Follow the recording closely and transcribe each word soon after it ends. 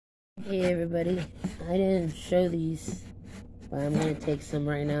Hey everybody, I didn't show these, but I'm gonna take some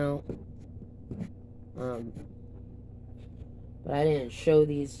right now. But I didn't show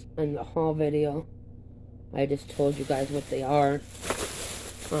these in the haul video. I just told you guys what they are.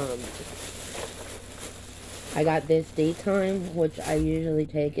 I got this daytime, which I usually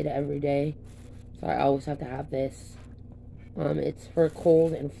take it every day, so I always have to have this. It's for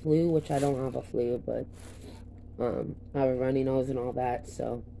cold and flu, which I don't have a flu, but I have a runny nose and all that,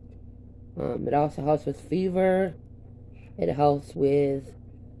 so. It also helps with fever. It helps with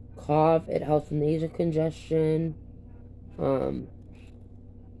cough. It helps with nasal congestion. So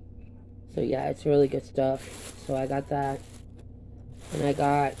yeah, it's really good stuff. So I got that. And I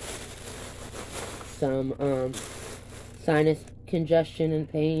got some sinus congestion and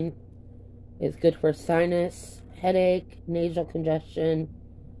pain. It's good for sinus, headache, nasal congestion,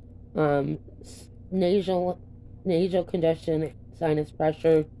 nasal congestion, sinus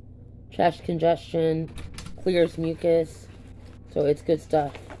pressure, chest congestion, clears mucus, so it's good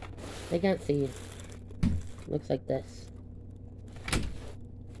stuff. I can't see. Looks like this.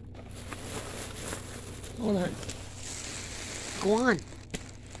 Hold on. Go on.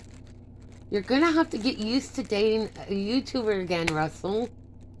 You're gonna have to get used to dating a YouTuber again, Russell.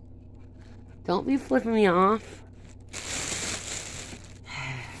 Don't be flipping me off.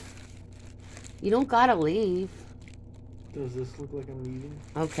 You don't gotta leave. Does this look like I'm leaving?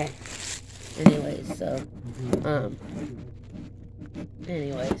 Okay. Anyways, so,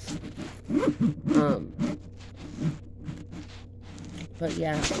 but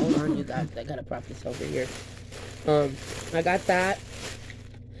yeah, hold on, you guys, I gotta prop this over here. I got that,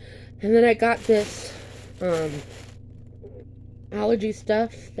 and then I got this, allergy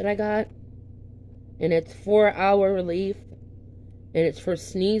stuff that I got, and it's 4-hour relief, and it's for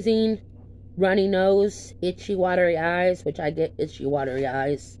sneezing, runny nose, itchy, watery eyes, which I get itchy, watery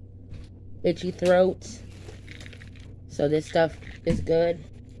eyes, itchy throat. So this stuff is good.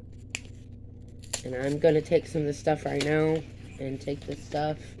 And I'm going to take some of this stuff right now and take this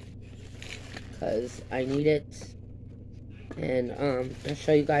stuff because I need it. And I'll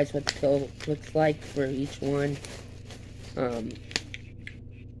show you guys what the pill looks like for each one.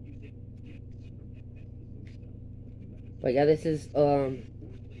 But yeah, this is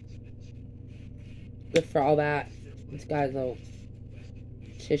good for all that. It's got a little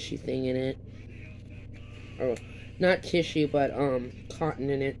tissue thing in it. Or not tissue, but cotton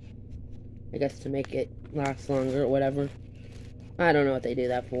in it. I guess to make it last longer or whatever. I don't know what they do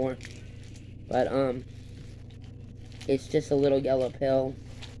that for. But it's just a little yellow pill.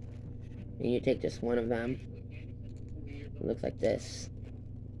 And you take just one of them. It looks like this.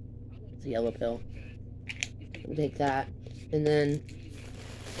 It's a yellow pill. You take that. And then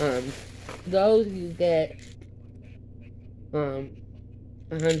those you get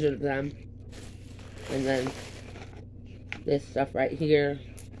 100 of them. And then this stuff right here,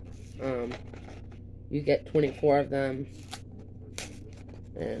 you get 24 of them.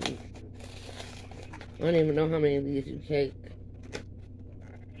 And I don't even know how many of these you take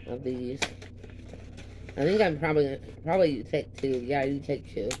of these. I think I'm probably you take 2. Yeah, you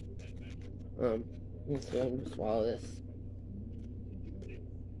take 2. Let's see, I'm gonna swallow this.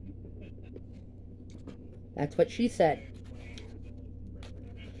 That's what she said.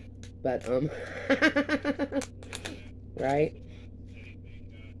 But, right?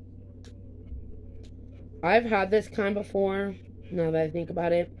 I've had this kind before, now that I think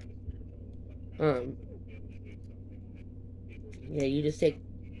about it. Yeah, you just take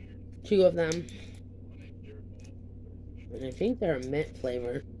 2 of them. And I think they're a mint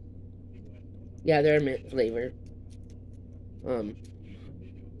flavor. Yeah, they're a mint flavor. 2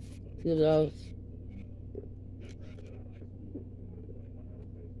 of those.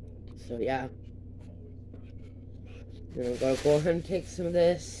 So yeah, then I'm gonna go ahead and take some of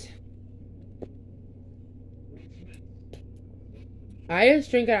this. I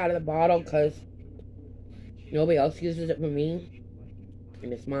just drink it out of the bottle because nobody else uses it but me,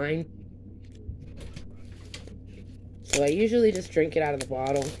 and it's mine. So I usually just drink it out of the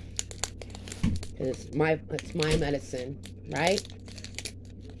bottle because it's my medicine, right?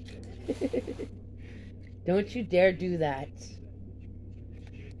 Don't you dare do that.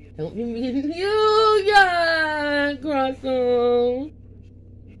 Don't be mean to you, yeah, Grosso.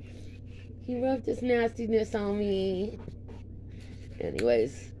 He rubbed his nastiness on me.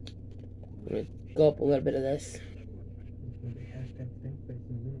 Anyways, I'm gonna go up a little bit of this.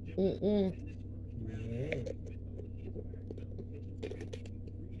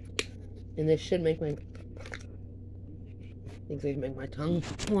 And this should make my, think they make my tongue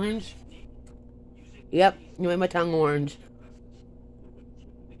orange. Yep, you made my tongue orange.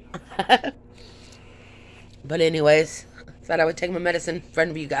 But anyways, thought I would take my medicine in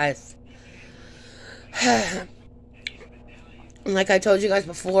front of you guys. Like I told you guys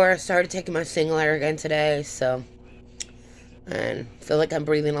before, I started taking my Singulair again today, so, and feel like I'm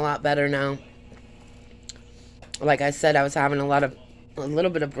breathing a lot better now. Like I said, I was having a little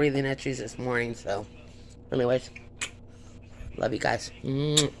bit of breathing issues this morning, so anyways, love you guys.